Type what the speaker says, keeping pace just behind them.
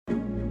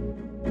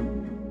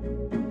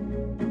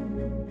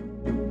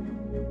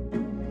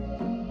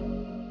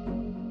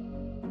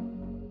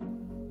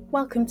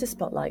Welcome to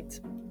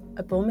Spotlight,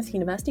 a Bournemouth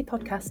University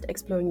podcast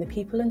exploring the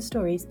people and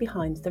stories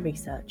behind the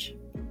research.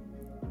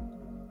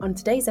 On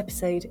today's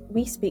episode,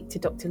 we speak to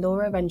Dr.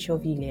 Laura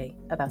Renshaw-Villiers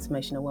about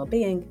emotional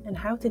well-being and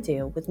how to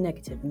deal with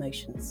negative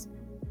emotions.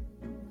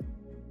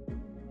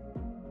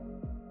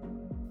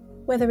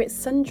 Whether it's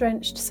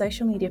sun-drenched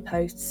social media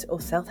posts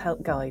or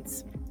self-help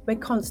guides, we're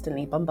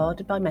constantly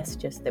bombarded by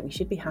messages that we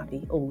should be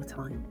happy all the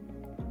time.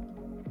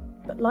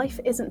 But life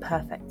isn't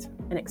perfect,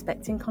 and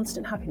expecting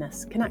constant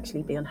happiness can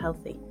actually be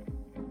unhealthy.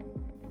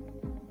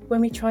 When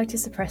we try to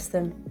suppress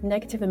them,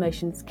 negative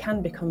emotions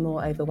can become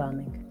more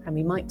overwhelming, and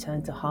we might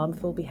turn to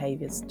harmful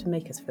behaviours to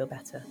make us feel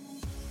better.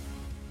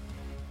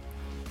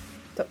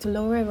 Dr.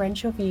 Laura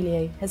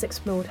Renshaw-Villiers has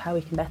explored how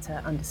we can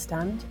better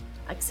understand,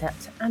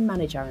 accept and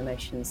manage our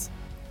emotions.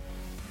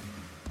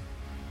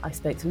 I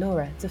spoke to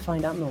Laura to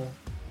find out more.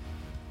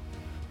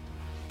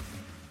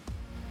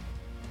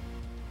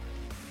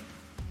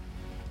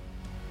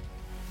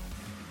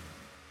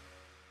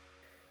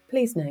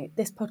 Please note,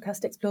 this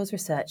podcast explores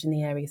research in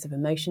the areas of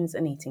emotions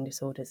and eating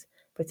disorders,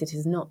 but it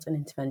is not an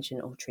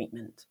intervention or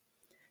treatment.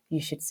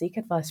 You should seek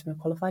advice from a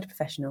qualified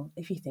professional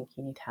if you think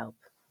you need help.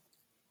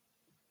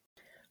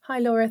 Hi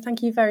Laura,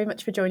 thank you very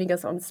much for joining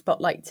us on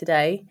Spotlight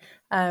today.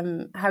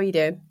 How are you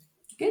doing?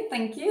 Good,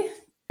 thank you.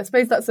 I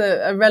suppose that's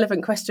a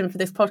relevant question for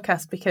this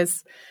podcast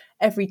because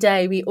every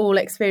day we all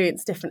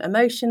experience different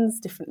emotions,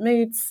 different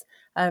moods.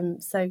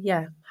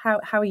 How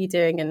are you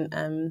doing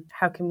and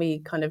how can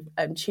we kind of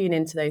tune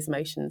into those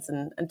emotions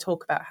and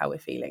talk about how we're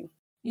feeling?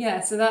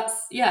 So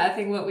that's, I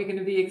think what we're going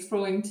to be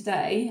exploring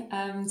today.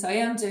 So I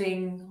am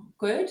doing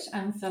good.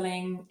 I'm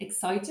feeling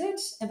excited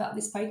about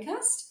this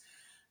podcast.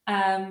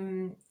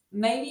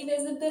 Maybe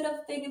there's a bit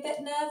of being a bit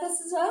nervous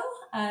as well.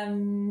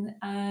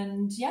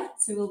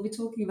 So we'll be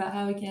talking about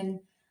how we can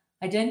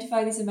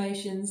identify these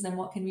emotions and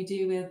what can we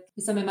do with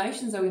some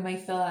emotions that we may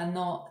feel are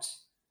not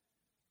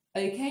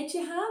okay to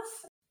have.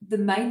 The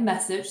main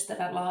message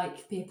that I'd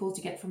like people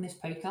to get from this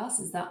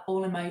podcast is that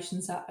all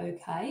emotions are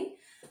okay.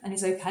 And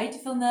it's okay to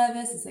feel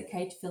nervous, it's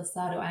okay to feel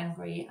sad or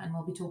angry. And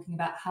we'll be talking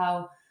about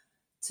how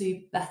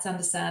to better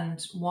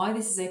understand why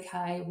this is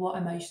okay, what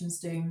emotions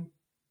do,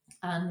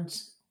 and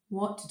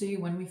what to do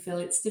when we feel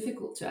it's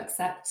difficult to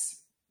accept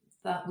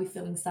that we're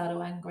feeling sad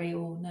or angry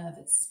or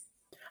nervous.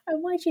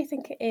 And why do you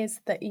think it is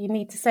that you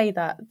need to say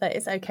that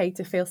it's okay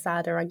to feel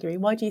sad or angry?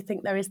 Why do you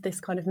think there is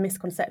this kind of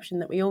misconception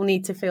that we all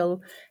need to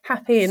feel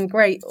happy and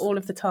great all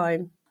of the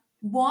time?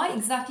 Why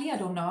exactly? I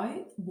don't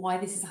know why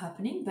this is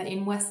happening, but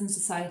in Western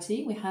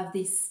society, we have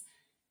this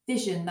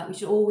vision that we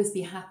should always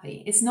be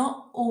happy. It's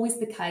not always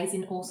the case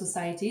in all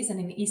societies, and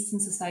in Eastern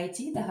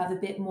society, they have a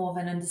bit more of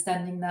an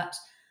understanding that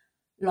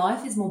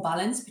life is more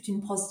balanced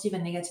between positive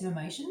and negative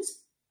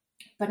emotions.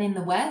 But in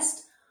the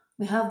West,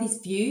 we have this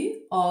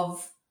view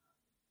of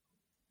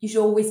you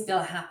should always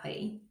feel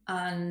happy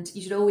and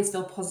you should always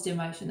feel positive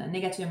emotion and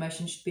negative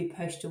emotion should be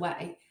pushed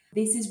away.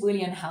 This is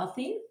really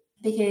unhealthy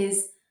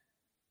because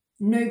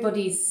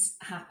nobody's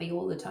happy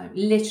all the time,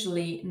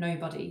 literally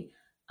nobody.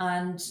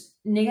 And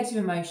negative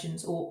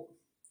emotions, or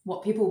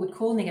what people would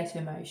call negative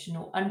emotion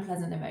or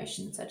unpleasant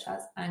emotions such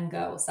as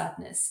anger or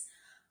sadness,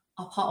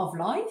 are part of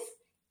life,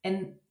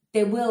 and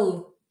they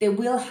will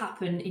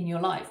happen in your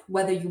life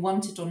whether you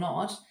want it or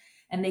not,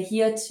 and they're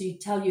here to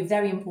tell you a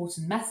very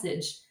important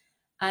message.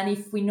 And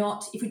if we're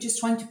just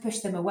trying to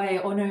push them away,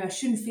 oh no, I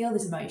shouldn't feel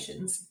these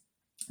emotions,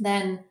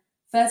 then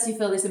first you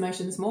feel these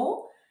emotions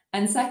more,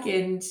 and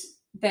second,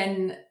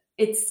 then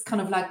it's kind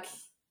of like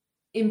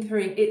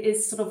it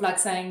is sort of like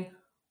saying,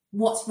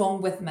 what's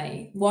wrong with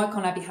me? Why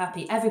can't I be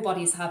happy?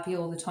 Everybody's happy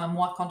all the time.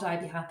 Why can't I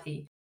be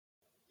happy?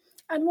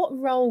 And what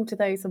role do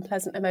those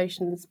unpleasant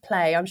emotions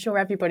play? I'm sure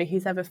everybody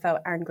who's ever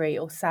felt angry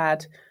or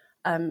sad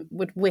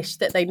would wish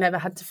that they never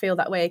had to feel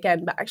that way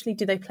again. But actually,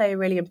 do they play a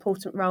really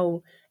important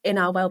role in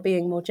our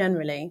well-being more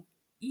generally?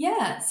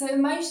 Yeah, so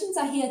emotions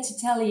are here to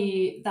tell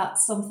you that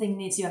something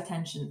needs your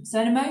attention. So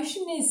an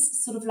emotion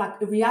is sort of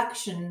like a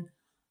reaction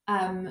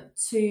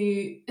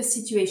to a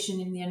situation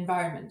in the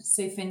environment.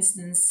 So for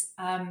instance,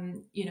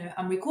 I'm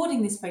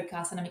recording this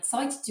podcast and I'm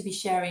excited to be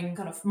sharing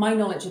kind of my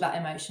knowledge about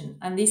emotion.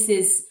 And this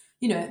is,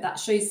 that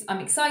shows I'm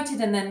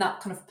excited, and then that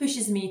kind of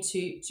pushes me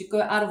to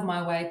go out of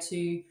my way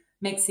to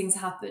make things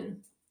happen.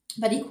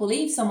 But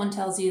equally, if someone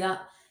tells you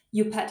that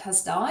your pet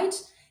has died,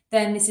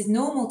 then this is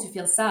normal to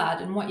feel sad.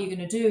 And what you're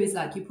going to do is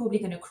you're probably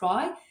going to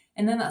cry.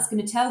 And then that's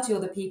going to tell to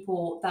other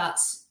people that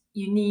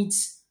you need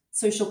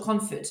social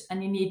comfort,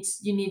 and you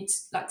need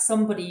like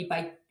somebody,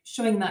 by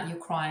showing that you're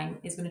crying,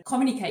 is going to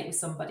communicate with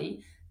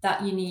somebody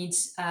that you need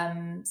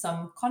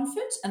some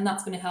comfort, and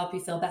that's going to help you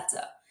feel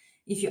better.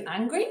 If you're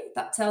angry,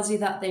 that tells you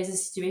that there's a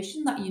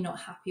situation that you're not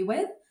happy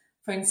with.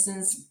 For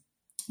instance,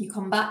 you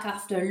come back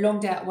after a long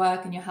day at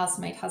work and your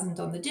housemate hasn't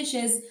done the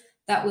dishes,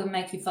 that will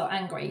make you feel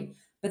angry.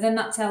 But then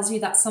that tells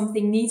you that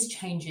something needs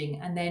changing,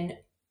 and then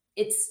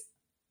it's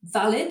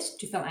valid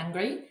to feel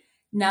angry.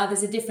 Now,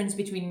 there's a difference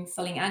between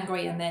feeling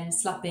angry and then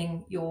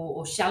slapping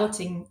or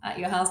shouting at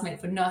your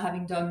housemate for not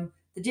having done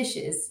the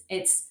dishes.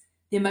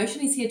 The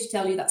emotion is here to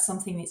tell you that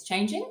something is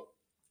changing.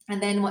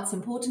 And then what's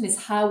important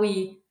is how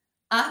we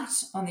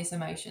act on these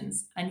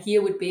emotions. And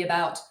here would be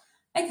about,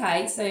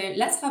 okay, so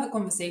let's have a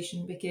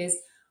conversation, because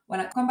when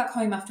I come back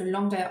home after a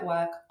long day at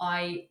work,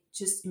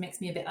 it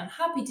makes me a bit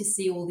unhappy to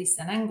see all this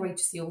and angry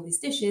to see all these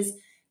dishes.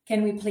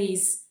 Can we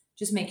please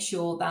just make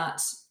sure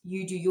that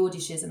you do your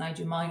dishes and I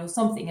do mine, or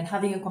something, and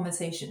having a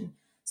conversation.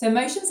 So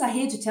emotions are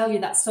here to tell you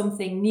that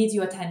something needs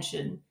your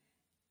attention.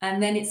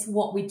 And then it's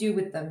what we do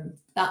with them.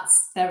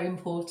 That's very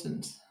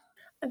important.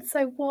 And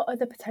so what are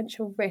the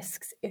potential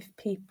risks if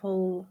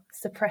people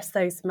suppress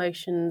those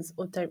emotions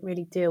or don't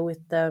really deal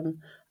with them?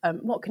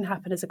 What can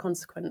happen as a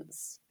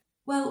consequence?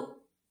 Well,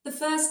 the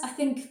first, I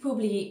think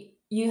probably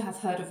you have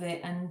heard of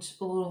it, and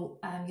all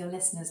your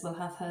listeners will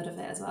have heard of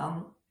it as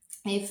well.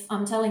 If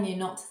I'm telling you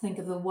not to think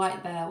of a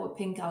white bear or a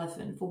pink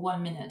elephant for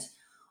 1 minute,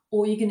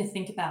 all you're going to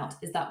think about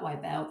is that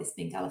white bear or this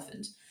pink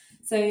elephant.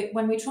 So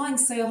when we're trying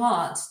so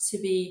hard to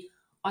be,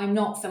 I'm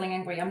not feeling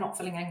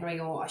angry,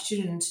 or I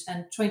shouldn't,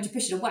 and trying to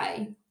push it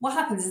away, what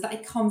happens is that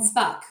it comes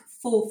back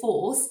full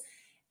force,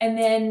 and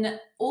then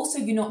also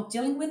you're not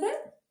dealing with it.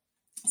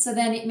 So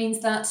then it means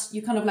that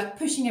you're kind of like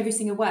pushing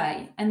everything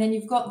away, and then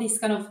you've got this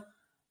kind of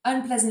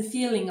unpleasant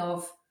feeling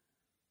of,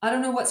 I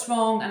don't know what's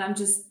wrong, and I'm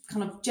just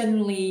kind of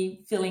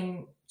generally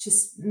feeling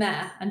just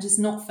meh and just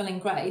not feeling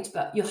great,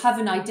 but you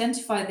haven't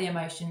identified the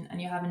emotion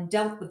and you haven't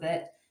dealt with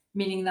it,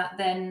 meaning that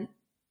then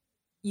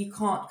you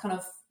can't kind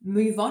of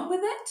move on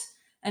with it,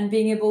 and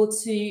being able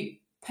to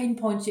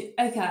pinpoint it,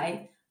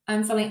 okay,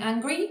 I'm feeling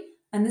angry,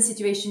 and the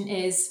situation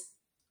is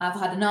I've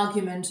had an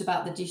argument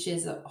about the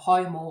dishes at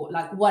home, or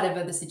like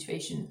whatever the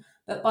situation.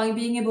 But by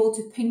being able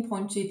to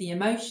pinpoint to the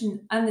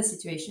emotion and the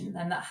situation,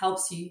 then that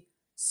helps you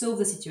solve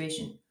the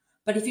situation.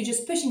 But if you're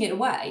just pushing it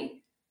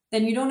away,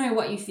 then you don't know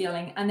what you're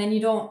feeling, and then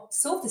you don't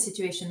solve the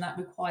situation that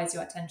requires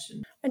your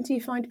attention. And do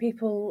you find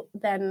people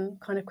then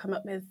kind of come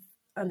up with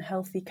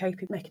unhealthy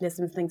coping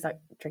mechanisms, things like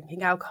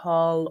drinking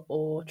alcohol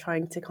or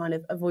trying to kind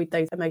of avoid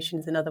those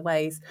emotions in other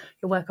ways?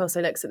 Your work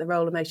also looks at the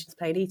role emotions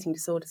play in eating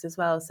disorders as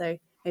well, so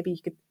maybe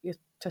you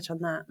touch on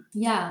that.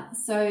 Yeah,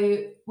 so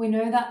we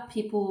know that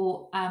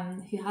people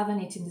who have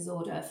an eating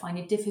disorder find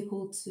it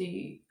difficult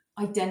to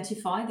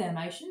identify their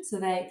emotions. So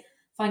they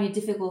find it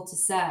difficult to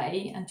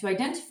say and to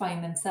identify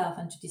in themselves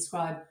and to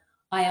describe,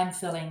 I am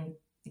feeling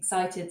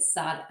excited,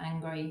 sad,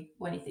 angry,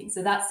 or anything.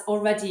 So that's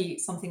already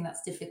something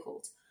that's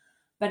difficult.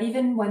 But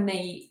even when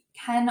they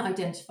can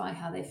identify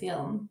how they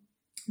feel,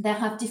 they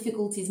have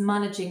difficulties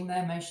managing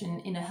their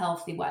emotion in a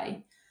healthy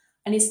way.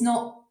 And it's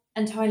not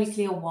entirely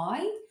clear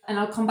why. And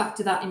I'll come back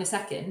to that in a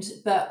second.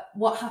 But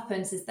what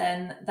happens is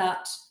then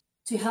that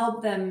to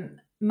help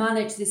them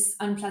manage these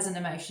unpleasant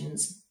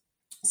emotions,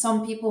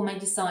 some people may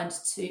decide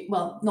to,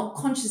 well, not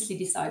consciously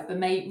decide, but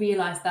may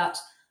realize that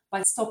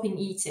by stopping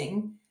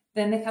eating,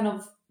 then they kind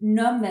of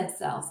numb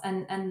themselves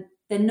and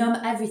they numb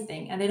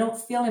everything, and they don't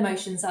feel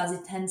emotions as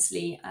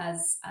intensely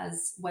as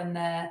when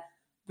their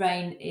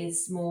brain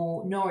is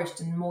more nourished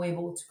and more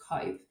able to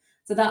cope.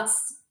 So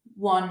that's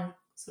one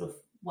sort of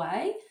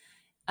way,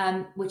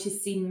 which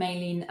is seen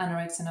mainly in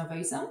anorexia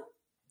nervosa.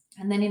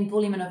 And then in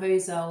bulimia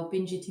nervosa or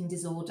binge eating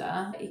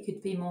disorder, it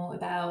could be more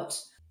about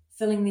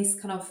feeling this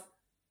kind of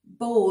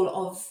ball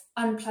of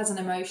unpleasant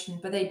emotion,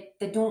 but they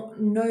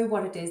don't know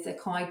what it is. They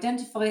can't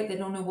identify it. They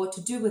don't know what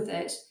to do with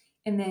it.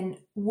 And then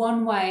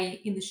one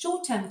way in the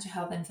short term to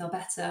help them feel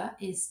better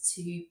is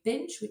to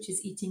binge, which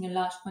is eating a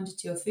large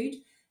quantity of food,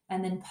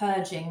 and then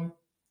purging,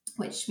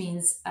 which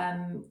means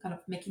kind of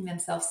making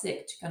themselves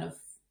sick to kind of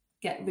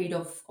get rid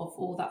of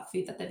all that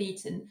food that they've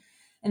eaten.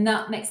 And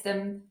that makes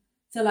them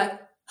feel like,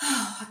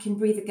 oh, I can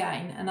breathe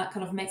again. And that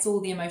kind of makes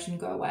all the emotion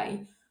go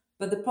away.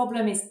 But the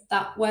problem is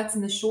that works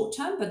in the short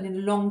term, but in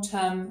the long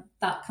term,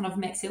 that kind of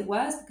makes it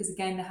worse, because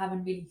again, they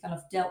haven't really kind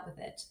of dealt with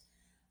it.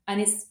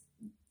 And it's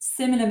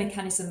similar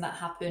mechanism that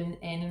happen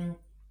in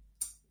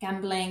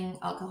gambling,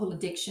 alcohol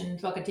addiction,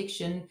 drug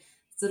addiction,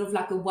 sort of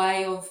like a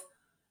way of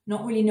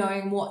not really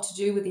knowing what to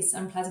do with this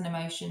unpleasant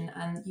emotion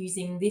and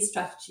using this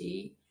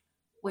strategy,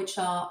 which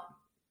are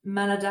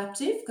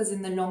maladaptive, because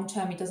in the long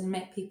term, it doesn't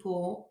make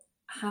people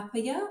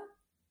happier.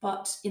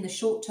 But in the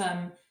short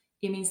term,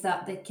 it means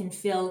that they can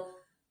feel,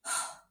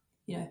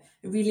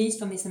 released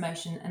from this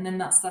emotion. And then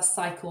that's that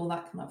cycle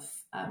that kind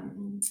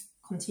of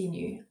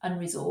continue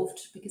unresolved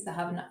because they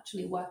haven't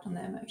actually worked on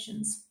their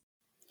emotions.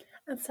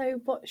 And so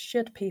what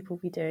should people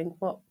be doing?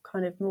 What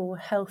kind of more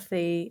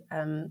healthy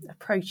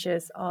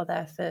approaches are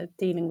there for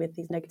dealing with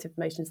these negative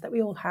emotions that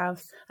we all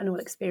have and all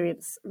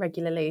experience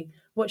regularly?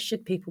 What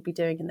should people be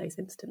doing in those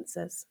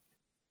instances?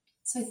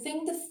 So I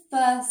think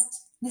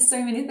there's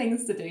so many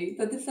things to do,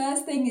 but the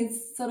first thing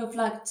is sort of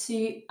like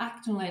to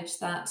acknowledge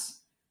that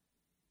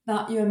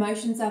your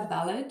emotions are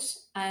valid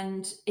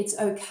and it's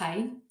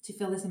okay to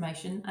feel this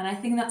emotion. And I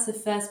think that's the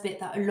first bit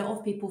that a lot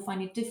of people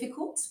find it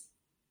difficult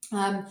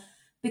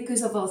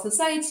because of our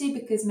society,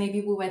 because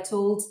maybe we were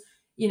told,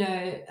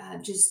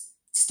 just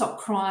stop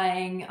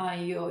crying,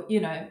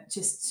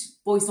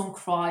 just boys don't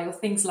cry, or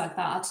things like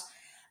that.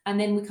 And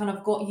then we kind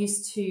of got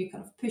used to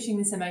kind of pushing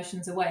these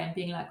emotions away and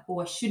being like, oh,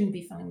 I shouldn't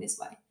be feeling this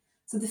way.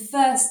 So the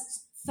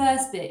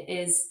first bit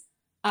is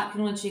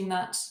acknowledging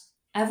that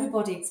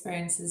everybody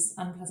experiences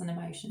unpleasant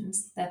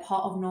emotions. They're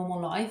part of normal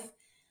life,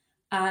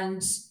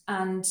 and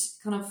kind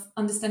of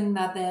understanding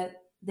that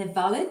they're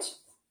valid.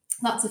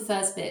 That's the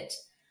first bit,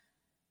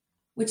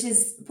 which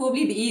is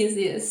probably the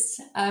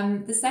easiest.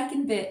 The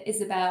second bit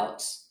is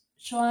about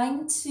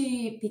trying to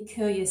be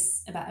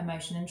curious about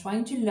emotion and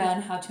trying to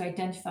learn how to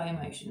identify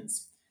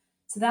emotions.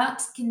 So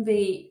that can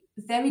be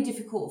very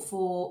difficult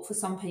for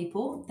some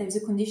people. There's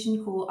a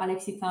condition called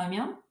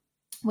alexithymia,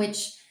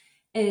 which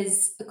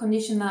is a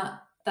condition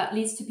that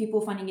leads to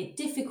people finding it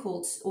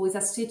difficult, or is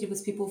associated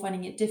with people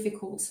finding it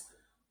difficult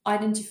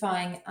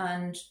identifying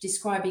and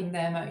describing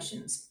their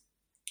emotions.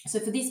 So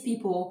for these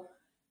people,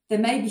 they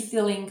may be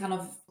feeling kind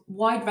of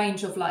wide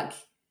range of like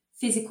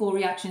physical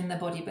reaction in their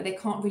body, but they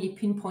can't really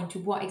pinpoint to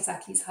what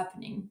exactly is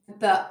happening.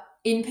 But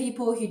in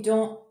people who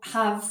don't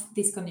have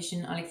this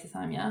condition,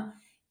 alexithymia,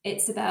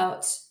 it's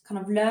about kind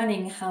of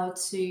learning how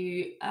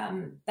to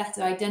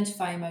better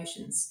identify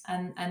emotions,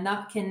 and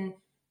that can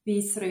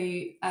be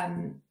through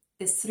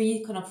there's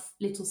three kind of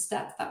little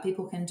steps that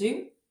people can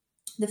do.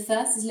 The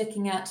first is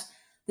looking at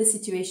the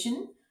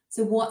situation,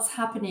 so what's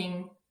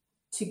happening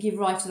to give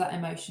rise to that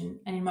emotion.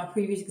 And in my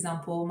previous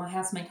example, my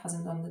housemate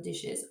hasn't done the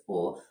dishes,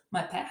 or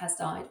my pet has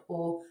died,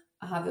 or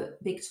I have a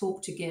big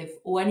talk to give,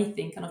 or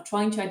anything, kind of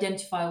trying to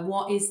identify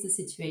what is the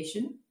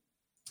situation.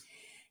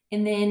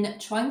 And then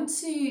trying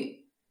to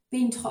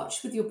be in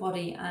touch with your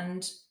body.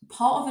 And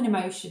part of an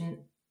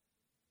emotion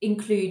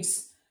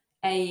includes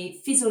a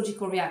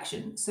physiological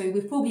reaction. So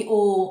we've probably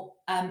all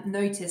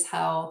noticed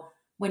how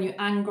when you're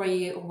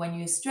angry or when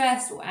you're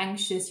stressed or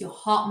anxious, your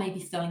heart may be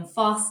feeling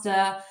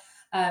faster,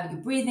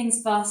 your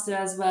breathing's faster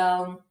as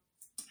well.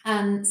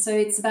 And so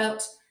it's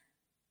about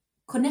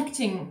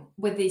connecting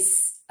with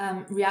these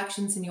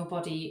reactions in your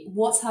body.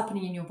 What's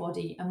happening in your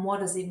body and what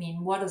does it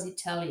mean? What does it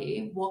tell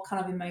you? What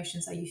kind of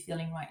emotions are you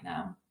feeling right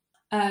now?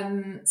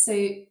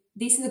 So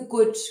this is a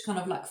good kind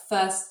of like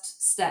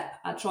first step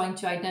at trying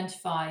to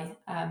identify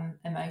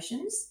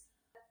emotions.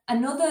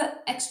 Another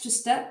extra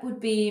step would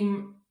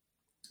be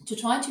to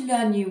try to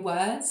learn new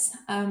words,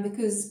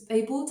 because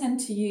people tend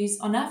to use,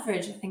 on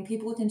average, I think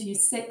people tend to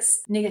use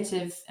 6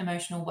 negative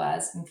emotional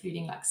words,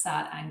 including like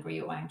sad,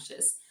 angry, or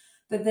anxious.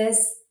 But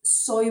there's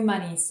so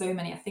many,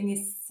 I think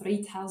it's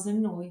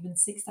 3,000 or even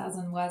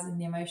 6,000 words in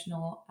the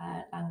emotional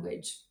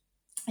language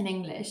in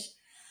English.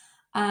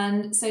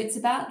 And so it's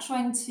about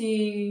trying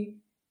to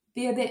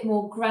be a bit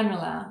more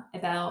granular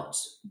about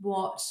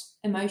what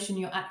emotion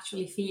you're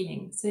actually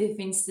feeling. So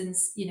for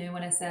instance,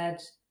 when I said,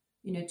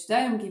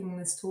 today I'm giving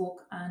this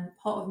talk and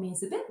part of me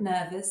is a bit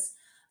nervous,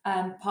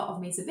 part of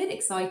me is a bit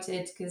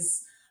excited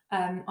because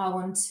I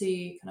want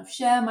to kind of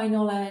share my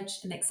knowledge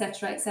and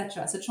etc.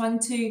 etc. So trying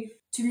to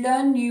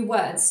learn new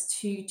words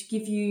to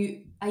give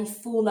you a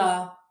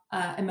fuller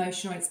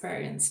emotional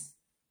experience.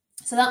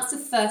 So that's the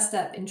first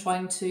step in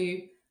trying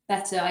to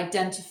better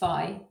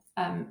identify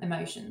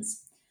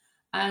emotions.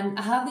 And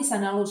I have this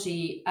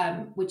analogy,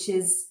 which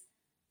is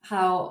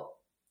how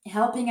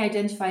helping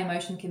identify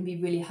emotion can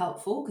be really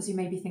helpful, because you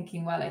may be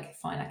thinking, well, okay,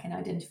 fine, I can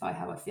identify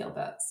how I feel,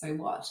 but so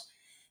what?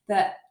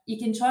 But you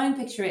can try and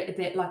picture it a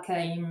bit like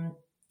a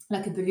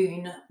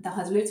balloon that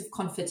has loads of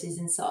confettis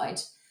inside.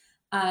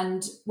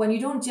 And when you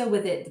don't deal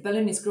with it, the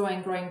balloon is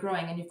growing,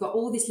 and you've got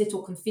all these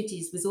little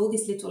confettis with all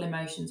these little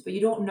emotions, but you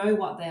don't know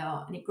what they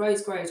are. And it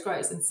grows,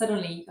 and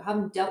suddenly you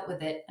haven't dealt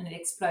with it and it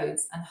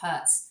explodes and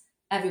hurts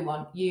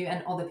everyone, you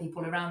and other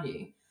people around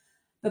you.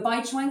 But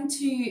by trying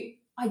to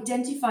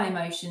identify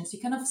emotions, you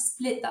kind of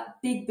split that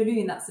big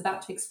balloon that's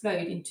about to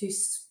explode into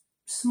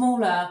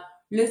smaller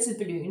little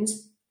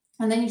balloons,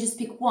 and then you just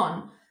pick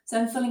one. So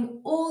I'm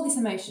feeling all these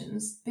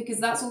emotions, because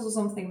that's also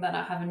something that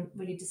I haven't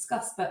really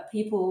discussed, but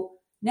people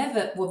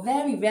never, or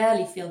very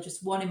rarely, feel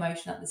just one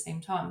emotion at the same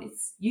time.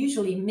 It's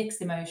usually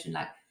mixed emotion,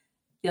 like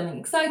feeling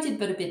excited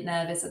but a bit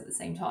nervous at the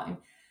same time.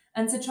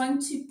 And so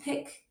trying to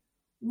pick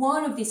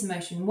one of these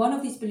emotion, one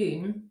of these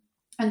balloon,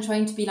 and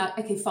trying to be like,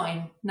 okay,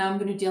 fine, now I'm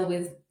going to deal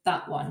with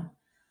that one.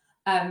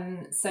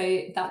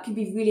 So that can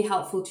be really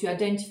helpful to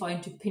identify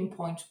and to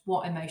pinpoint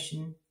what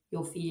emotion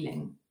you're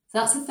feeling. So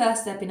that's the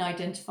first step in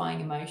identifying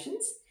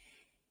emotions.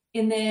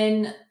 And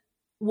then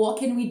what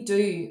can we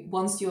do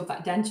once you've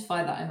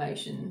identified that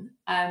emotion?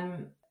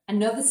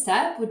 Another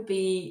step would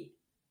be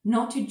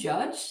not to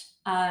judge.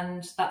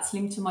 And that's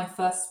linked to my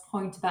first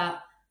point about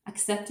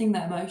accepting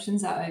that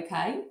emotions are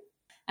okay.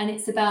 And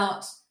it's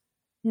about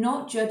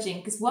not judging,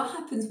 because what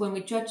happens when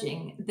we're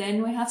judging,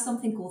 then we have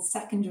something called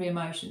secondary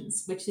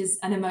emotions, which is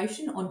an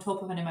emotion on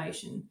top of an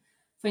emotion.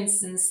 For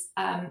instance,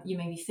 you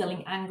may be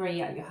feeling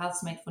angry at your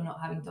housemate for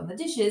not having done the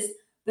dishes,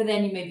 but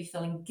then you may be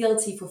feeling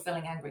guilty for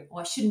feeling angry.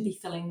 Or I shouldn't be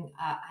feeling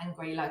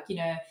angry, like,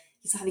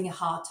 he's having a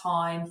hard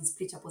time, he's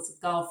split up with his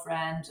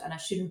girlfriend, and I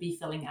shouldn't be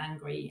feeling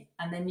angry.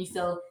 And then you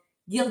feel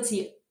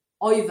guilty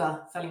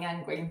over feeling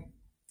angry.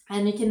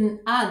 And you can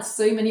add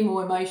so many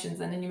more emotions,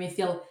 and then you may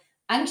feel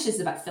anxious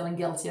about feeling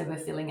guilty over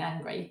feeling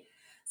angry.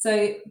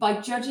 So by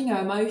judging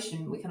our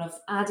emotion, we're kind of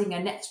adding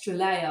an extra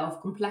layer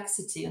of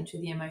complexity onto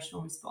the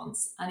emotional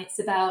response. And it's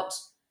about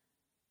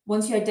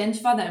once you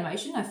identify that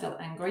emotion, I feel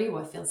angry,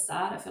 or I feel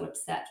sad, I feel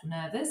upset or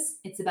nervous,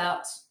 it's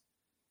about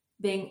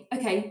being,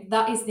 okay,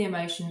 that is the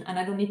emotion and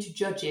I don't need to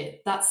judge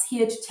it. That's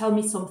here to tell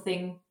me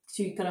something,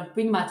 to kind of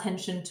bring my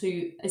attention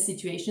to a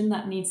situation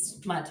that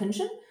needs my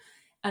attention.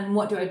 And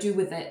what do I do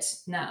with it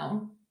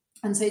now?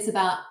 And so it's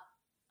about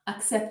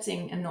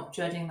accepting and not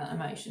judging that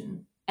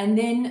emotion. And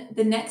then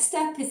the next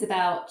step is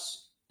about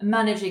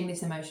managing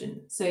this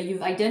emotion. So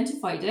you've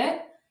identified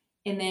it,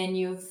 and then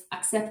you've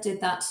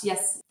accepted that,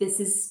 yes, this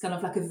is kind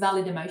of like a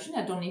valid emotion.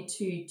 I don't need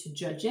to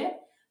judge it.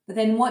 But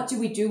then what do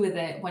we do with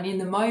it when in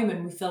the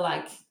moment we feel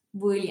like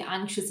really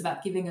anxious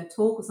about giving a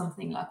talk or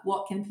something? Like,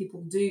 what can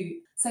people do?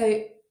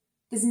 So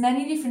there's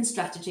many different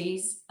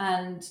strategies,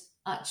 and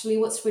actually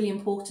what's really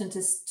important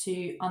is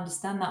to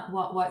understand that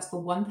what works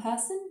for one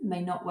person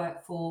may not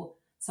work for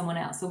someone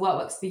else. So what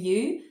works for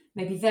you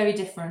may be very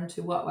different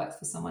to what works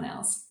for someone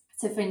else.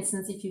 So for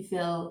instance, if you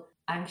feel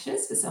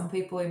anxious, for some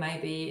people it may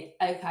be,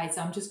 okay,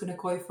 so I'm just going to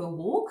go for a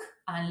walk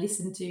and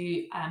listen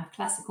to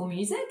classical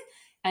music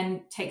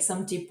and take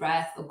some deep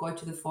breath, or go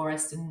to the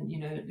forest and,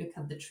 look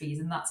at the trees,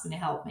 and that's going to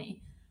help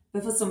me.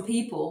 But for some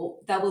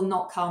people, that will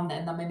not calm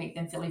them. That may make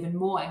them feel even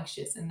more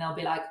anxious, and they'll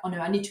be like, oh no,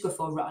 I need to go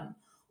for a run,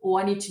 or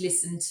I need to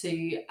listen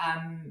to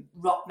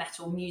rock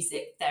metal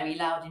music very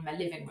loud in my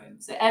living room.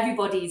 So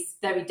everybody's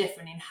very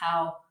different in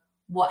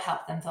what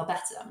helped them feel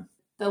better.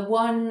 The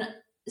one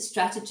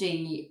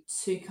strategy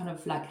to kind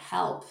of like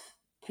help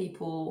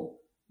people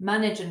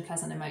manage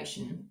unpleasant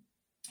emotion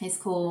is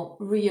called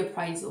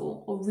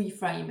reappraisal or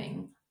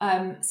reframing.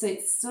 So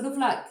it's sort of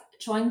like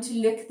trying to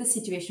look at the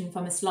situation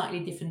from a slightly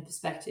different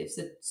perspective.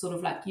 So sort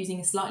of like using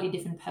a slightly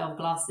different pair of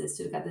glasses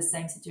to look at the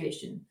same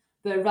situation.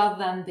 But rather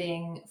than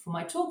being, for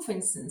my talk, for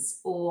instance,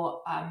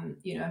 or, I'm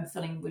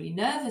feeling really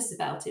nervous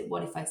about it.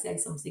 What if I say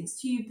something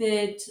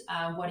stupid?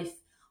 What if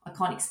I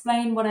can't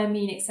explain what I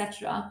mean,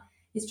 etc.?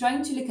 Is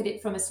trying to look at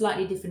it from a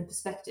slightly different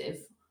perspective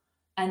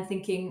and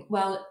thinking,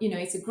 well,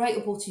 it's a great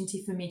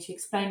opportunity for me to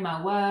explain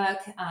my work,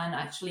 and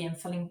actually I'm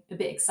feeling a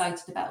bit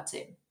excited about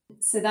it.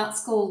 So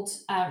that's called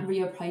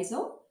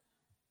reappraisal.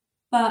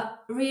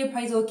 But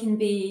reappraisal can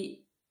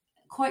be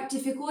quite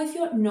difficult if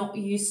you're not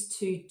used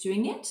to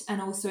doing it.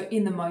 And also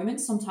in the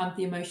moment, sometimes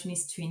the emotion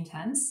is too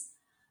intense.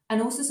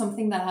 And also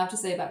something that I have to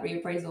say about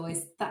reappraisal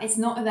is that it's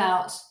not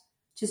about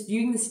just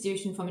viewing the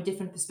situation from a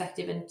different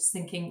perspective and just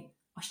thinking,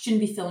 I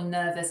shouldn't be feeling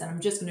nervous and I'm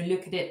just going to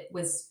look at it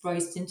with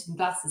rose-tinted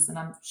glasses and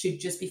I should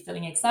just be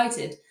feeling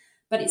excited.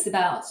 But it's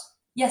about,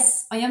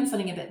 yes, I am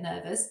feeling a bit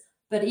nervous,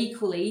 but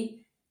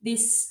equally,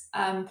 this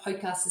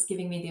podcast is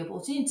giving me the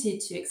opportunity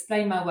to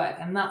explain my work,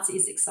 and that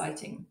is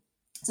exciting.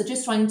 So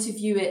just trying to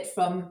view it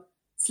from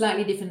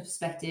slightly different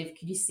perspective.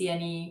 Could you see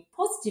any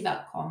positive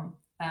outcome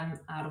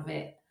out of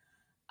it?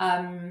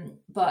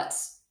 But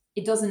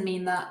it doesn't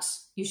mean that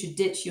you should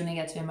ditch your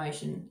negative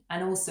emotion.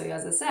 And also,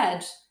 as I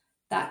said,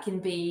 that can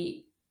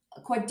be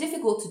quite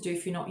difficult to do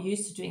if you're not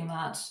used to doing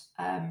that,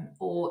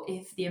 or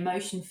if the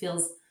emotion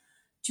feels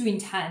too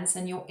intense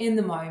and you're in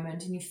the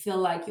moment and you feel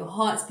like your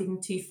heart's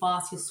beating too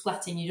fast, you're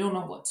sweating, you don't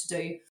know what to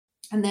do.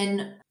 And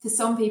then for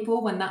some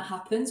people, when that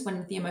happens,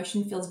 when the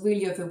emotion feels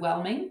really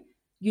overwhelming,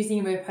 using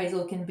a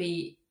reappraisal can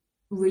be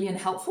really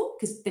unhelpful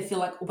because they feel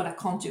like, oh, but I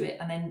can't do it.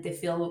 And then they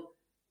feel,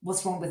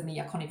 what's wrong with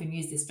me? I can't even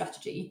use this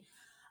strategy.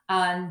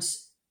 And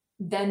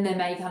then they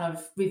may kind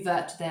of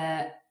revert to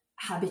their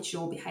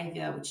habitual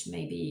behavior, which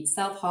may be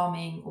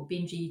self-harming or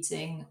binge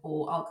eating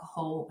or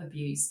alcohol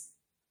abuse.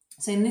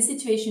 So in this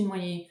situation,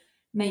 when you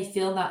may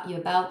feel that you're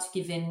about to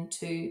give in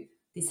to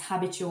this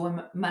habitual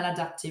and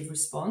maladaptive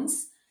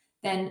response,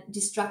 then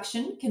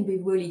distraction can be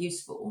really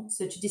useful.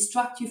 So to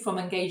distract you from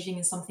engaging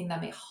in something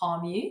that may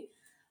harm you.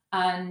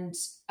 And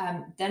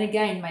then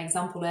again, my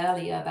example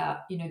earlier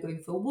about,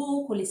 going for a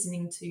walk or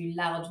listening to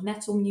loud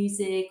metal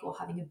music or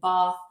having a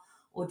bath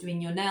or doing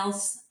your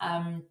nails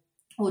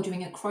or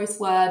doing a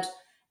crossword,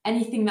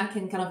 anything that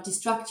can kind of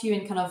distract you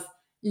and kind of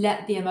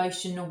let the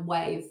emotional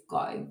wave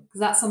go. Because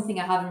that's something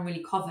I haven't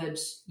really covered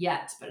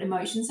yet, but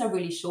emotions are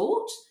really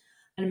short.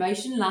 An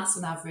emotion lasts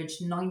on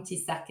average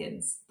 90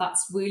 seconds.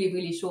 That's really,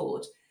 really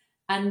short.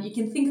 And you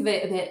can think of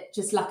it a bit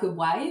just like a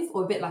wave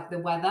or a bit like the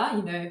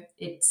weather,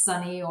 it's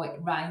sunny or it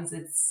rains,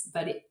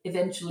 but it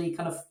eventually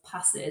kind of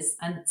passes.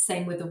 And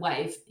same with the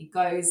wave, it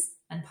goes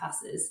and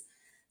passes.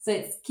 So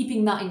it's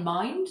keeping that in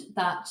mind,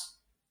 that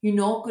you're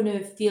not going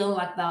to feel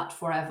like that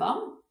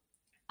forever.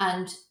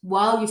 And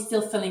while you're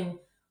still feeling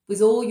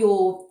with all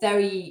your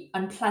very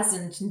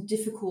unpleasant and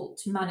difficult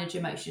to manage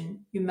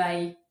emotion, you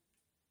may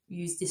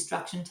use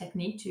distraction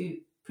technique to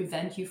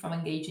prevent you from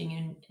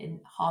engaging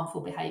in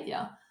harmful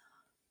behavior.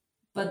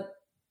 But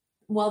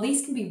while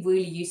these can be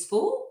really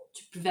useful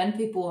to prevent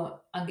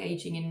people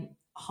engaging in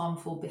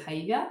harmful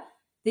behavior,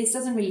 this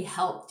doesn't really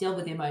help deal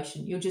with the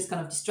emotion. You're just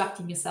kind of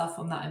distracting yourself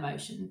from that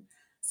emotion.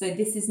 So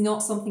this is not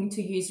something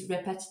to use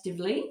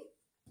repetitively,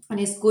 and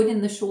it's good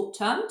in the short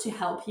term to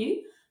help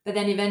you. But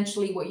then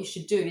eventually what you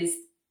should do is,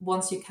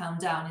 once you calm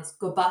down, is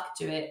go back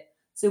to it.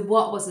 So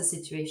what was the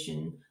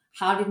situation?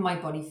 How did my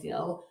body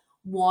feel?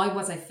 why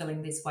was I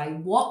feeling this way?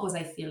 What was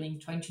I feeling?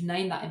 Trying to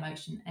name that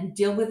emotion and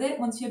deal with it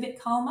once you're a bit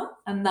calmer.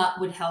 And that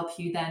would help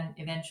you then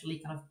eventually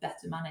kind of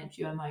better manage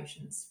your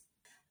emotions.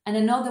 And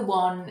another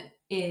one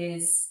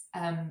is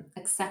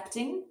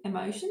accepting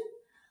emotion.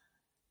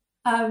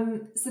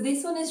 So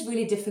this one is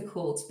really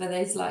difficult, but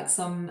there's like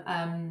some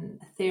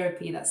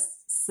therapy, that's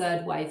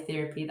third wave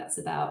therapy, that's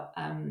about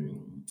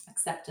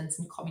acceptance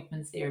and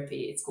commitment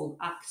therapy. It's called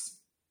ACT.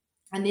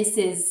 And this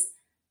is,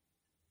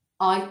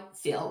 I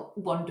feel,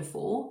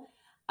 wonderful.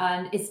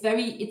 And I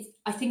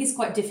think it's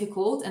quite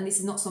difficult. And this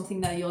is not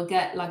something that you'll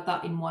get like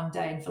that in one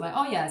day and feel like,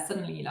 oh yeah,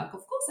 suddenly like,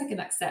 of course I can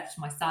accept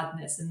my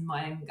sadness and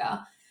my anger.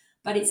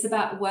 But it's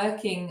about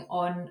working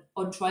on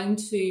trying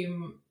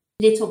to,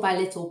 little by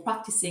little,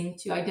 practicing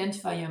to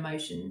identify your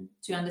emotion,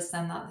 to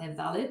understand that they're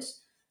valid,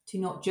 to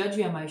not judge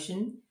your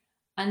emotion,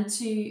 and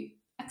to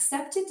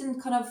accept it.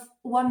 And kind of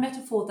one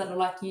metaphor that I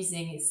like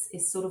using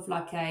is sort of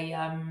like a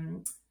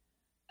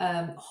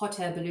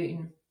hot air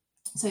balloon.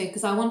 So,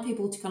 because I want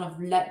people to kind of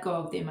let go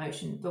of the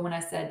emotion. But when I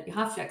said you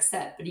have to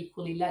accept, but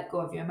equally let go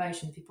of your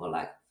emotion, people are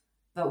like,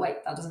 but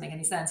wait, that doesn't make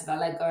any sense. If I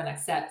let go and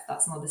accept,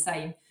 that's not the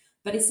same.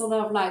 But it's sort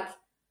of like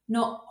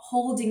not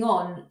holding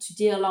on to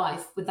dear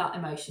life with that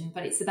emotion,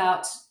 but it's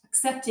about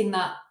accepting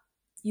that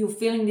you're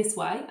feeling this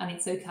way and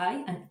it's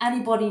okay. And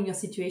anybody in your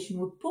situation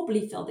would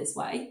probably feel this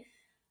way.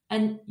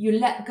 And you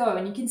let go,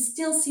 and you can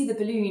still see the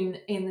balloon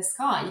in the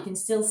sky. You can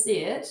still see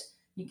it.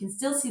 You can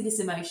still see this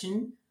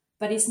emotion,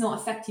 but it's not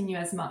affecting you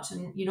as much,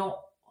 and you don't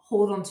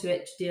hold on to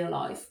it to dear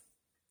life.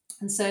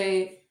 And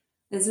so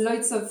there's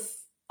loads of,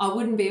 I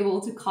wouldn't be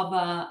able to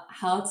cover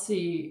how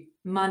to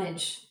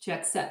manage to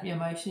accept your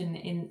emotion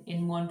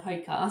in one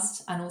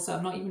podcast. And also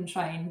I'm not even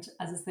trained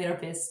as a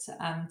therapist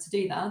to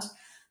do that.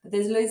 But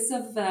there's loads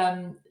of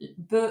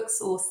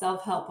books or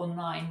self-help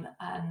online,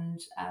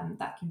 and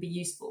that can be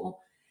useful.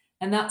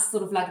 And that's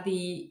sort of like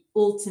the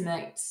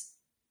ultimate,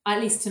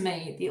 at least to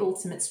me, the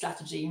ultimate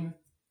strategy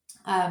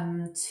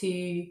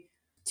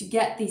to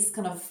get this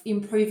kind of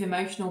improve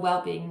emotional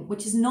well-being,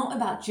 which is not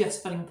about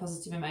just feeling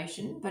positive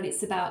emotion, but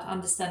it's about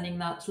understanding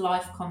that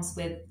life comes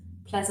with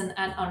pleasant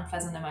and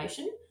unpleasant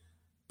emotion,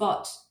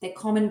 but they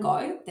come and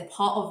go, they're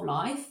part of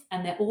life,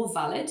 and they're all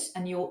valid,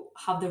 and you'll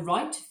have the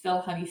right to feel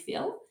how you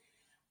feel.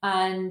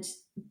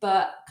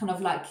 But kind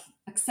of like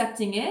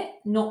accepting it,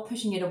 not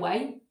pushing it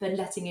away, but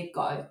letting it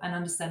go, and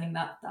understanding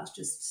that that's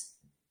just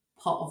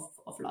part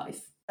of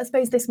life. I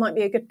suppose this might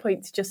be a good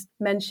point to just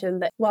mention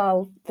that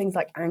while things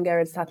like anger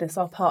and sadness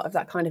are part of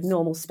that kind of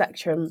normal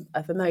spectrum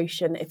of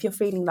emotion, if you're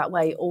feeling that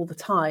way all the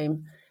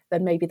time,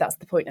 then maybe that's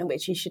the point at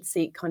which you should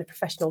seek kind of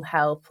professional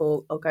help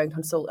or go and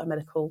consult a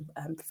medical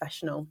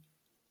professional.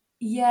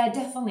 Yeah,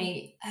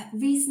 definitely.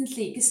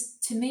 Recently,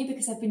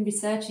 because I've been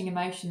researching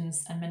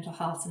emotions and mental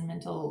health and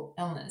mental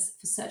illness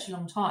for such a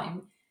long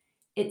time,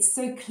 it's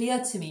so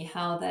clear to me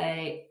how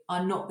they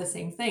are not the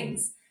same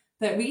things.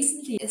 But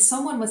recently,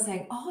 someone was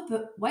saying, oh,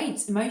 but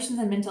wait, emotions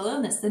and mental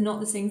illness, they're not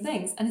the same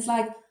things. And it's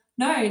like,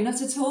 no,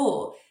 not at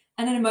all.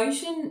 And an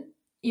emotion,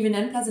 even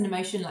unpleasant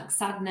emotion like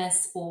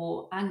sadness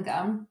or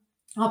anger,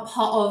 are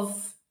part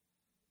of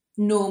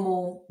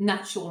normal,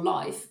 natural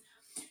life.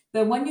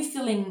 But when you're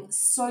feeling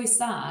so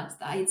sad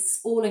that it's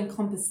all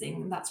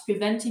encompassing, that's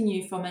preventing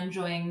you from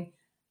enjoying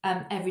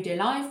everyday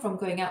life, from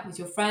going out with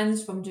your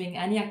friends, from doing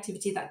any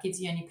activity that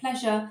gives you any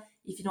pleasure.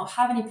 If you don't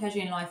have any pleasure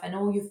in life and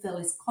all you feel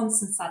is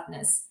constant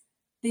sadness,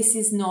 this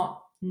is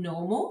not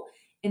normal.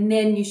 And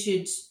then you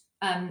should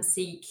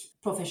seek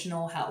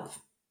professional help.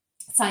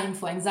 Same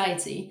for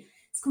anxiety.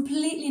 It's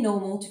completely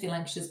normal to feel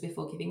anxious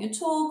before giving a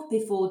talk,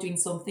 before doing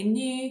something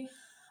new.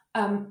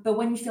 But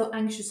when you feel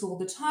anxious all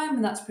the time,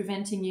 and that's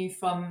preventing you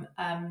from,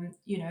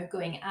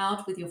 going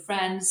out with your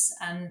friends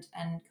and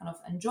kind of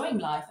enjoying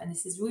life, and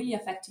this is really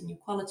affecting your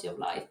quality of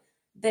life,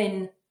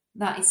 then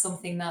that is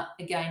something that,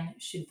 again,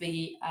 should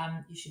be,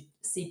 you should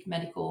seek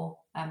medical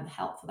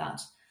help for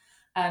that.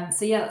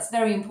 So yeah, that's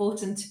very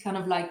important to kind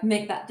of like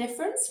make that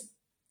difference.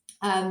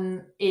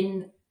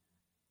 In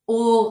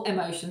all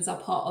emotions are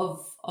part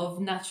of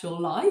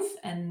natural life,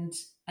 and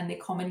they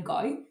come and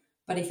go.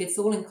 But if it's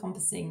all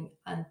encompassing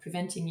and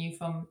preventing you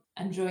from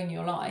enjoying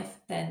your life,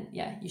 then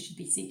yeah, you should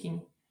be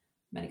seeking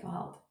medical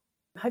help.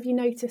 Have you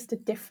noticed a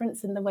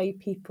difference in the way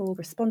people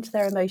respond to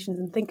their emotions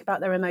and think about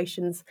their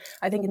emotions?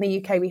 I think in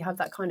the UK we have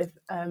that kind of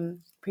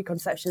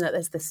preconception that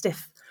there's the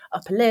stiff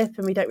upper lip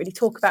and we don't really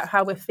talk about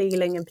how we're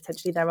feeling, and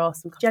potentially there are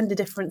some gender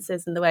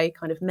differences in the way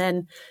kind of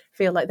men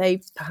feel like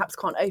they perhaps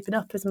can't open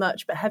up as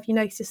much. But have you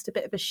noticed a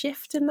bit of a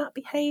shift in that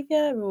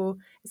behaviour, or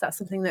is that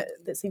something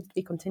that seems to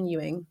be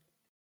continuing?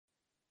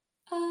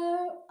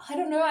 I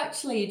don't know,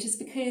 actually, just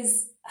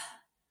because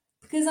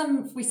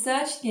I'm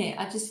researching it,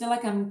 I just feel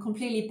like I'm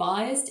completely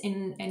biased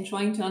in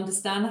trying to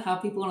understand how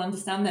people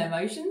understand their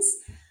emotions.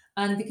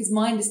 And because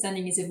my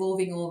understanding is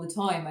evolving all the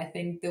time, I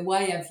think the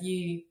way I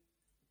view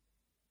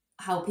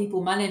how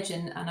people manage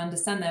and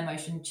understand their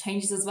emotion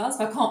changes as well.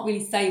 So I can't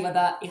really say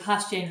whether it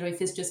has changed or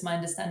if it's just my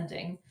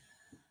understanding.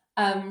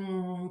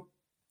 I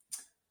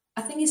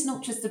think it's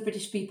not just the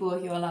British people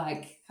who are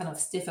like kind of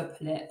stiff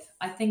upper lip.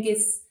 I think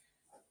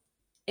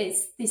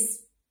it's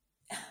this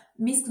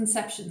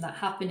misconception that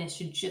happiness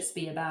should just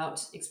be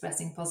about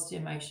expressing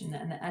positive emotion,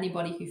 and that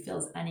anybody who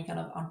feels any kind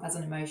of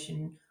unpleasant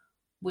emotion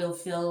will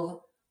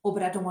feel, oh,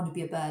 but I don't want to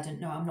be a burden.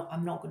 No,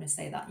 I'm not going to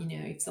say that.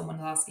 If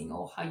someone's asking,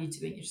 oh, how are you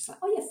doing? You're just like,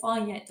 oh, yeah,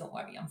 fine. Yeah, don't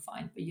worry, I'm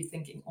fine. But you're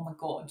thinking, oh my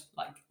God,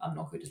 like I'm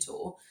not good at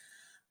all.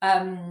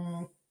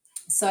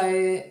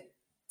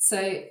 So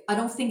I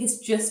don't think it's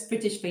just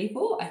British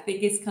people. I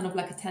think it's kind of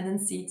like a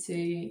tendency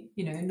to,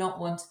 not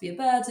want to be a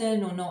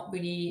burden, or not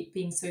really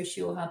being so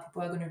sure how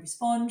people are going to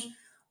respond,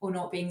 or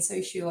not being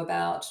so sure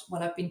about,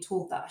 well, I've been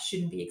told that I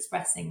shouldn't be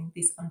expressing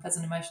these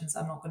unpleasant emotions.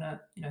 So I'm not going to,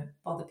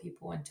 bother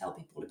people and tell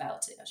people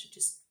about it. I should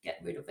just get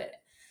rid of it.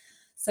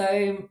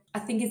 So I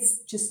think it's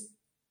just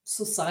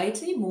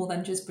society more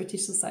than just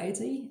British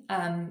society,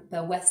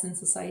 the Western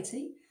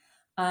society.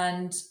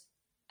 And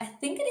I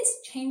think it is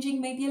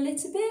changing maybe a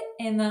little bit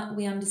in that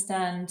we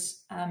understand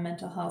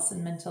mental health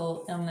and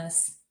mental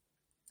illness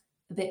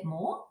a bit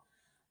more.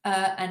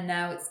 And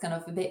now it's kind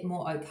of a bit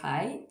more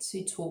okay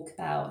to talk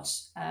about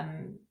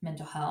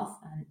mental health.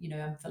 And,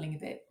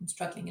 I'm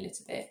struggling a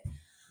little bit.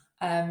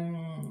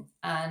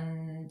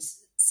 And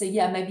so,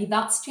 yeah, maybe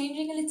that's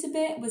changing a little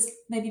bit, with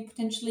maybe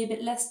potentially a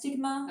bit less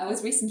stigma. I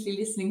was recently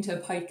listening to a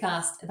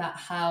podcast about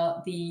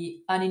how the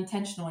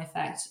unintentional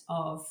effect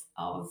of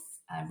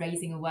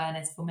raising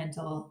awareness for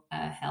mental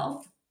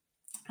health.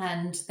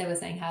 And they were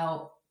saying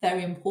how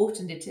very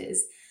important it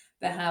is,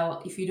 but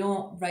how if you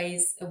don't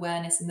raise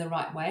awareness in the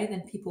right way,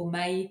 then people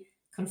may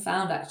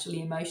confound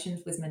actually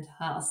emotions with mental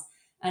health.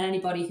 And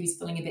anybody who's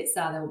feeling a bit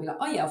sad, they will be like,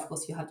 oh yeah, of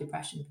course you have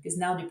depression, because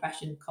now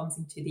depression comes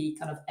into the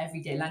kind of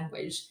everyday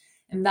language.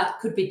 And that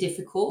could be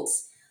difficult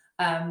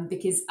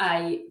because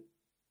that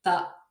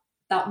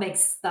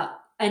makes that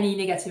any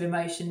negative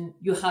emotion,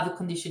 you have a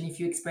condition if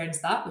you experience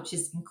that, which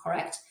is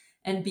incorrect.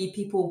 And B,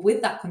 people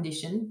with that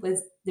condition,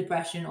 with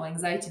depression or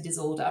anxiety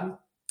disorder,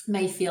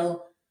 may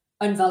feel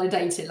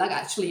unvalidated. Like,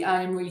 actually,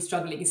 I'm really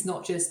struggling. It's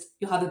not just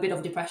you have a bit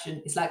of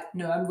depression. It's like,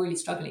 no, I'm really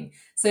struggling.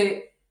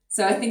 So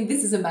I think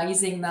this is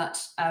amazing that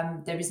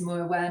there is more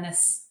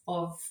awareness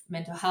of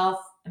mental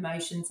health,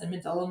 emotions, and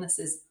mental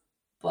illnesses,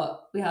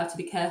 but we have to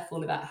be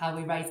careful about how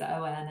we raise that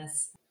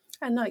awareness.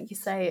 And like you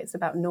say, it's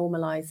about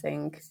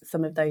normalising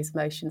some of those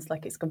emotions.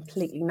 Like, it's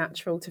completely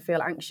natural to feel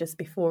anxious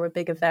before a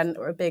big event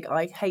or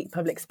I hate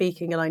public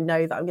speaking, and I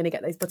know that I'm going to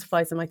get those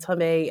butterflies in my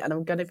tummy and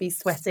I'm going to be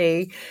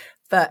sweaty,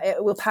 but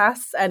it will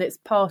pass. And it's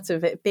part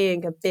of it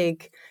being a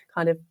big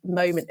kind of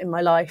moment in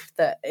my life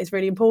that is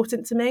really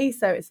important to me.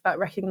 So it's about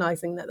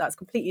recognising that that's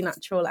completely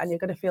natural and you're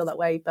going to feel that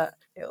way, but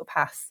it will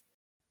pass.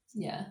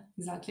 Yeah,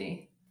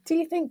 exactly. Do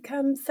you think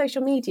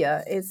social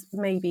media is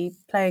maybe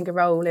playing a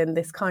role in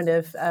this kind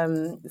of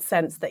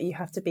sense that you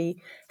have to be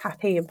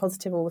happy and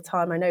positive all the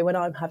time? I know when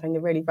I'm having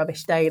a really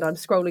rubbish day and I'm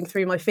scrolling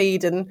through my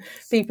feed and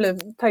people are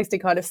posting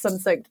kind of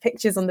sun-soaked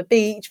pictures on the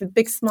beach with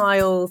big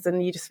smiles,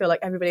 and you just feel like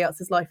everybody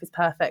else's life is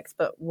perfect,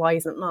 but why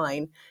isn't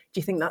mine?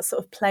 Do you think that's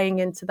sort of playing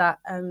into that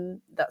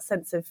that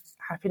sense of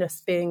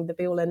happiness being the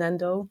be-all and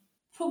end-all?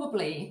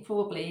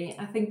 Probably.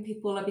 I think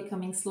people are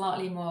becoming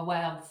slightly more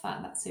aware of the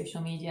fact that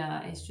social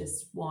media is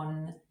just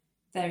one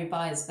very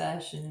biased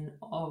version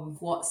of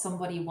what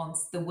somebody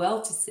wants the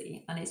world to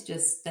see, and it's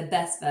just the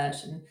best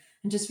version.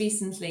 And just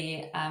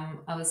recently,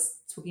 I was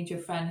talking to a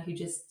friend who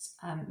just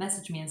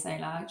messaged me and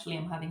saying, like, actually,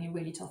 I'm having a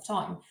really tough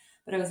time.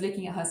 But I was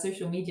looking at her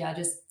social media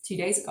just 2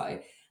 days ago,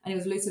 and it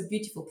was loads of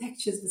beautiful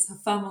pictures with her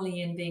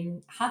family and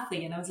being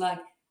happy. And I was like,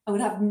 I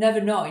would have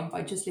never known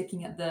by just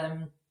looking at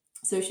the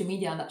social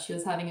media that she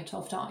was having a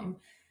tough time.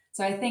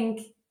 So I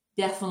think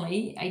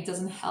definitely it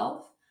doesn't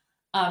help.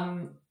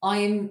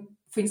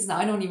 For instance,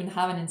 I don't even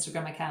have an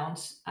Instagram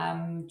account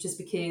just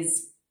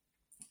because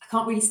I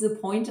can't really see the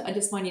point. I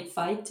just find it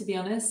fake, to be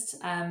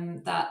honest,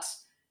 that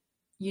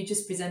you're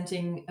just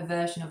presenting a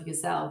version of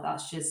yourself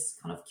that's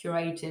just kind of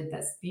curated,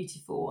 that's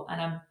beautiful. And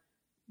I'm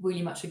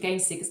really much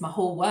against it, because my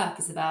whole work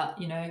is about,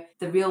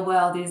 the real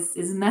world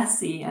is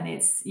messy, and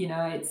it's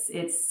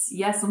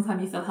yes,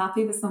 sometimes you feel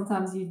happy, but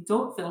sometimes you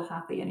don't feel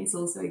happy, and it's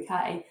also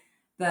okay.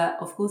 But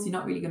of course, you're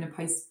not really going to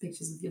post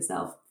pictures of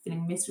yourself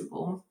feeling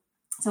miserable.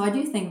 So I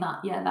do think that,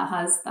 yeah, that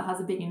has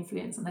a big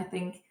influence. And I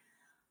think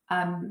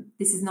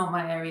this is not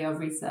my area of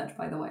research,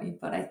 by the way,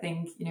 but I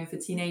think, for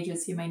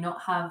teenagers who may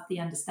not have the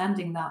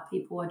understanding that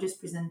people are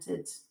just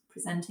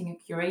presenting a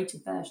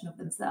curated version of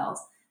themselves,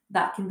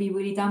 that can be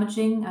really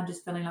damaging, and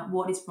just feeling like,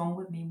 what is wrong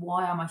with me?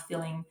 Why am I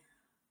feeling,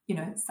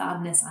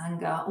 sadness,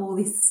 anger, all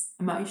these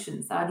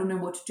emotions that I don't know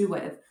what to do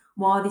with?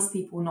 Why are these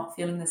people not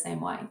feeling the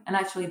same way? And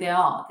actually they're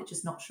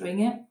just not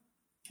showing it.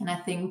 And I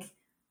think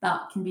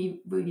that can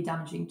be really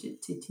damaging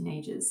to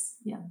teenagers.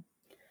 Yeah.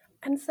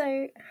 And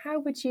so how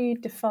would you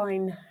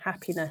define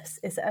happiness?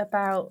 Is it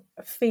about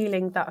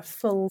feeling that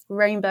full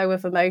rainbow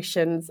of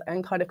emotions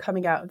and kind of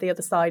coming out of the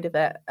other side of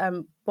it?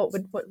 What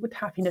would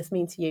happiness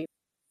mean to you?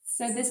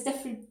 So there's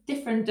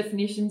different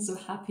definitions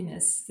of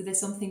happiness. So there's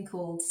something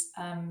called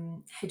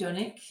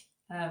hedonic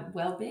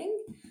well-being,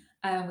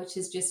 which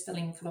is just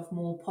feeling kind of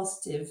more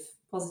positive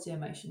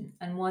emotion.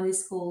 And one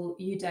is called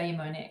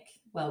eudaimonic,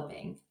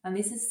 well-being. And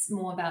this is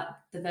more about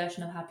the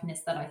version of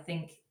happiness that I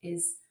think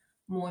is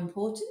more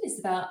important. It's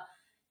about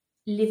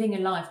living a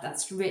life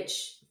that's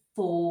rich,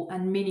 full,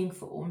 and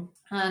meaningful,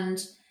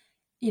 and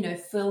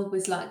filled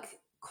with like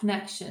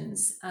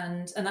connections,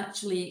 and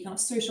actually kind of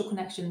social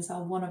connections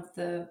are one of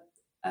the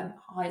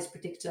highest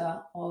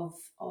predictor of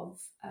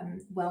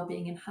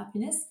well-being and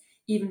happiness,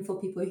 even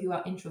for people who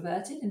are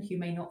introverted and who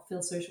may not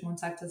feel social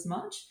contact as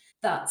much.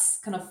 That's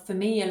kind of, for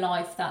me, a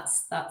life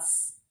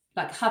that's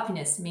like,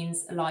 happiness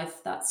means a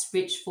life that's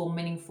rich, full,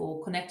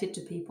 meaningful, connected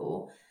to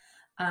people,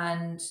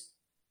 and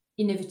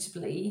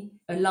inevitably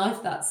a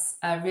life that's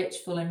rich,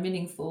 full, and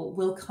meaningful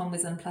will come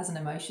with unpleasant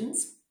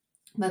emotions.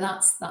 But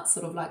that's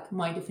sort of like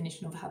my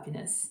definition of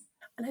happiness.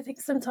 And I think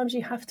sometimes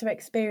you have to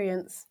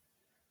experience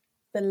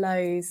the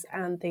lows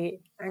and the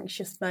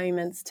anxious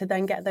moments to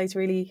then get those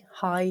really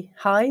high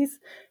highs.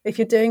 If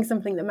you're doing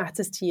something that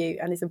matters to you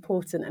and is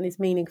important and is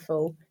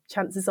meaningful,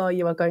 chances are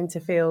you are going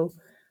to feel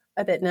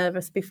a bit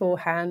nervous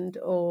beforehand,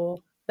 or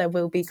there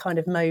will be kind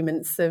of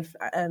moments of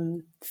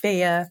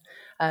fear.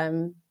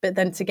 But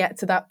then to get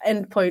to that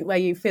end point where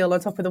you feel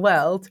on top of the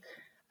world,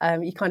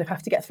 you kind of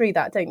have to get through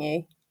that, don't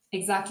you?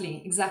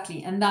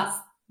 Exactly. And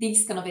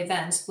these kind of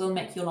events will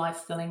make your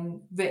life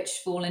feeling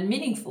rich, full, and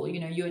meaningful.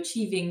 You're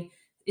achieving,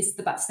 it's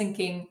about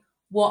thinking,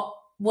 what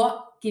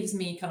gives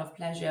me kind of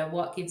pleasure,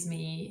 what gives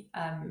me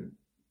kind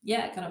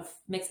of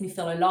makes me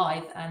feel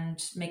alive and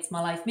makes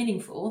my life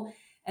meaningful.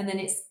 And then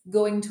it's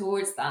going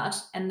towards that.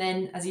 And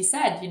then, as you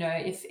said,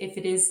 if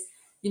it is,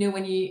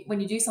 when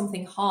you do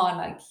something hard,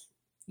 like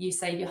you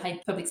say you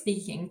hate public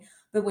speaking,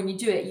 but when you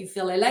do it, you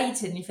feel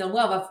elated and you feel,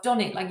 well, I've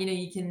done it. Like,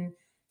 you can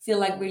feel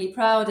like really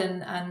proud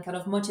and kind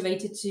of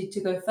motivated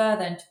to go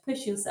further and to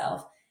push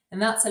yourself.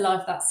 And that's a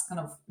life that's kind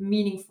of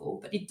meaningful.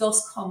 But it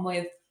does come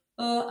with,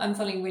 oh, I'm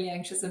feeling really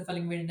anxious, I'm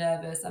feeling really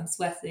nervous, I'm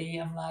sweaty,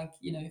 I'm like,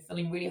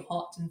 feeling really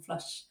hot and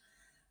flush.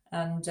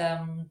 And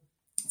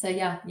so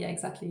yeah,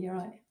 exactly, you're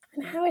right.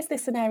 And how is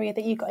this an area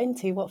that you got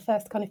into? What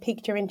first kind of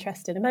piqued your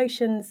interest in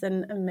emotions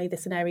and made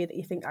this an area that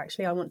you think,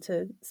 actually, I want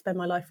to spend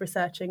my life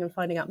researching and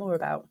finding out more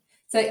about?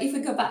 So if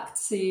we go back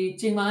to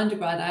during my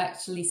undergrad, I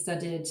actually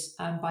studied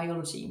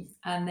biology.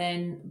 And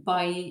then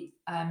by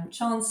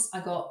chance, I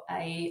got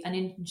an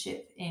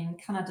internship in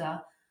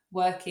Canada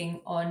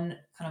working on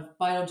kind of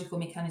biological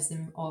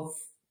mechanism of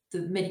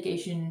the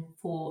medication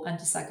for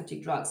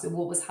antipsychotic drugs, so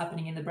what was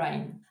happening in the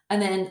brain.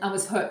 And then I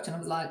was hooked and I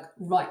was like,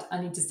 right, I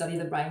need to study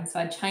the brain. So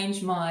I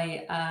changed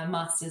my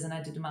master's and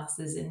I did a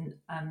master's in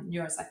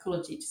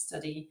neuropsychology to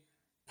study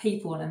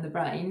people and the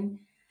brain.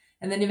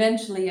 And then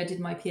eventually I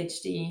did my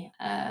PhD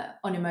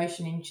on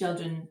emotion in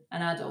children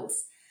and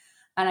adults.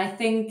 And I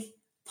think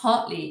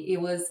partly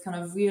it was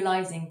kind of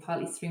realizing,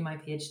 partly through my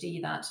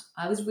PhD, that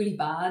I was really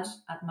bad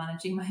at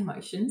managing my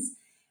emotions.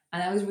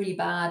 And I was really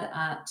bad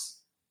at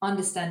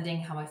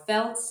understanding how I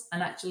felt.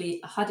 And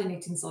actually I had an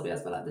eating disorder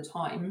as well at the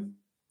time.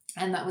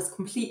 And that was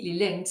completely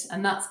linked.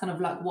 And that's kind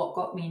of like what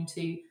got me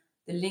into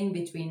the link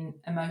between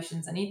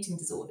emotions and eating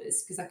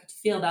disorders, because I could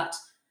feel that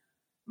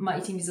my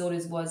eating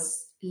disorders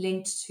was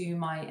linked to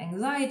my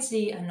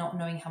anxiety and not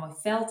knowing how I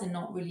felt and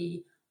not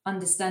really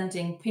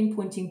understanding,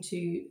 pinpointing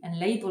to and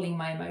labeling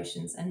my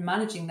emotions and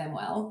managing them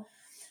well.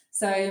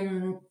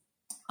 So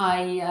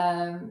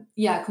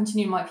I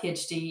continued my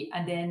PhD,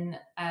 and then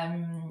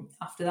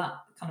after that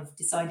kind of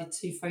decided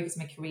to focus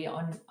my career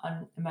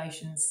on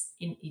emotions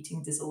in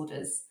eating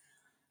disorders.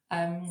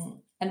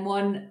 And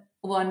one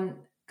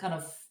kind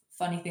of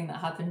funny thing that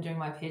happened during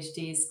my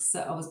PhD is,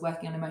 so I was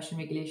working on emotion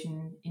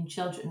regulation in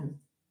children,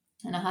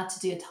 and I had to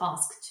do a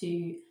task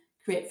to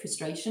create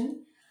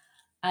frustration.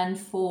 And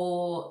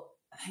for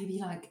maybe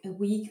like a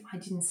week, I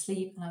didn't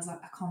sleep. And I was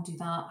like, I can't do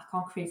that. I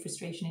can't create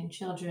frustration in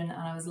children.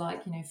 And I was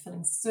like,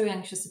 feeling so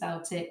anxious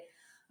about it.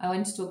 I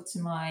went to talk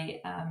to my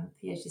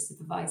PhD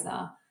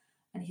supervisor,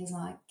 and he was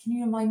like, can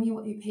you remind me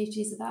what your PhD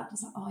is about? I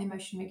was like, oh,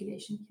 emotion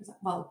regulation. He was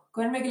like, well,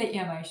 go and regulate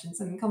your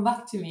emotions and come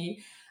back to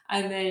me.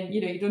 And then,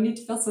 you don't need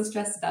to feel so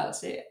stressed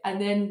about it.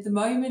 And then the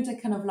moment I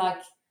kind of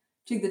like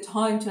took the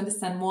time to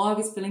understand why I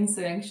was feeling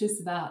so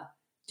anxious about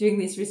doing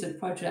this research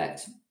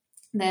project,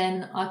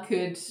 then I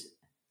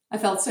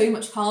felt so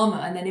much calmer.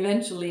 And then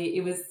eventually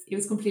it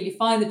was completely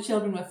fine. The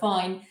children were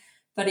fine,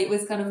 but it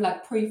was kind of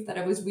like proof that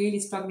I was really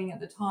struggling at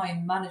the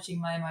time managing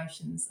my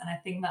emotions. And I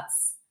think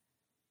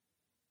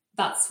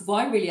that's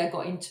why really I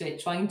got into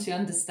it, trying to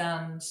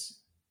understand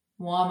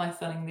why am I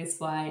feeling this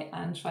way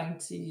and trying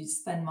to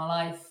spend my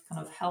life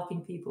kind of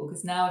helping people.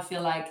 Because now I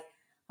feel like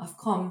I've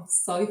come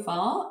so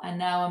far, and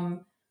now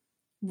I'm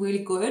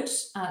really good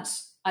at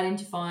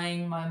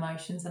identifying my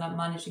emotions and at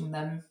managing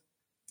them.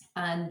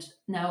 And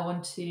now I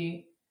want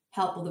to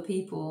help other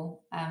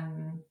people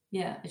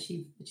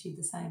achieve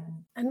the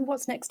same. And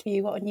what's next for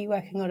you? What are you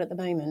working on at the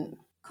moment?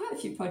 Quite a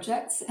few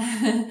projects.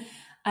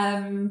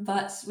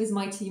 But with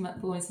my team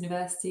at Bournemouth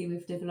University,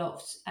 we've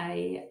developed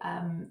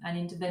an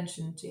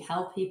intervention to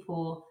help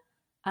people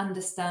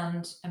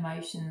understand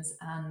emotions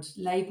and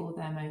label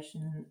their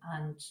emotion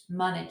and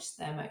manage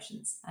their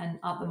emotions. And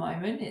at the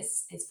moment,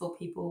 it's for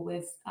people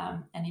with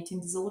an eating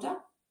disorder.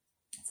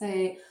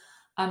 So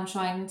I'm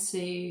trying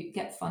to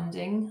get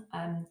funding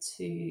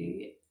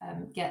to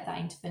get that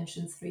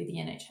intervention through the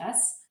NHS.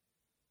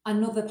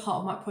 Another part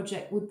of my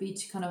project would be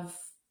to kind of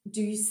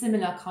do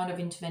similar kind of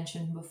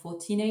intervention for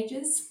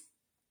teenagers,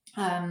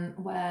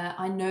 where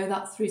I know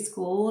that through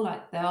school,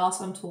 like there are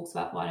some talks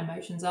about what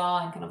emotions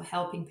are and kind of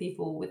helping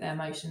people with their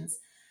emotions.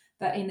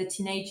 But in the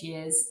teenage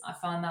years, I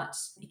found that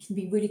it can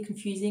be really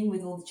confusing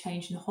with all the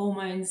change in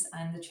hormones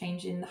and the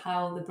change in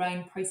how the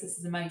brain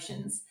processes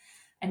emotions,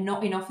 and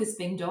not enough is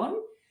being done.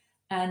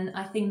 And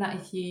I think that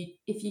if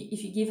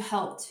you give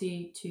help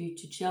to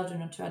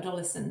children or to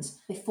adolescents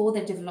before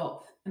they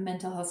develop a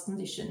mental health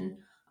condition,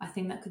 I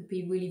think that could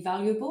be really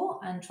valuable.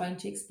 And trying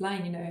to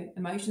explain,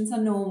 emotions are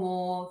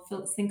normal.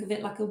 Think of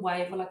it like a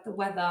wave or like the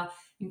weather,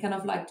 and kind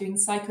of like doing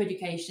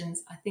psychoeducations.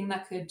 I think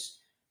that could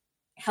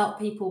help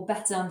people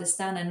better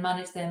understand and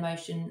manage their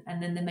emotion,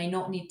 and then they may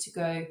not need to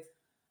go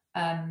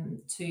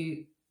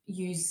to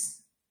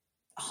use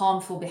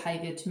harmful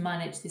behaviour to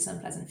manage these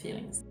unpleasant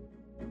feelings.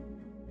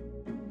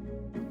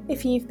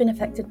 If you've been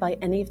affected by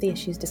any of the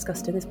issues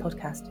discussed in this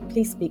podcast,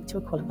 please speak to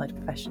a qualified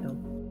professional.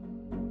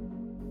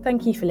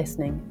 Thank you for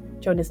listening.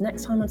 Join us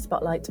next time on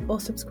Spotlight, or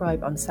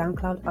subscribe on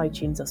SoundCloud,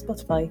 iTunes or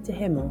Spotify to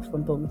hear more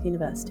from Bournemouth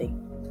University.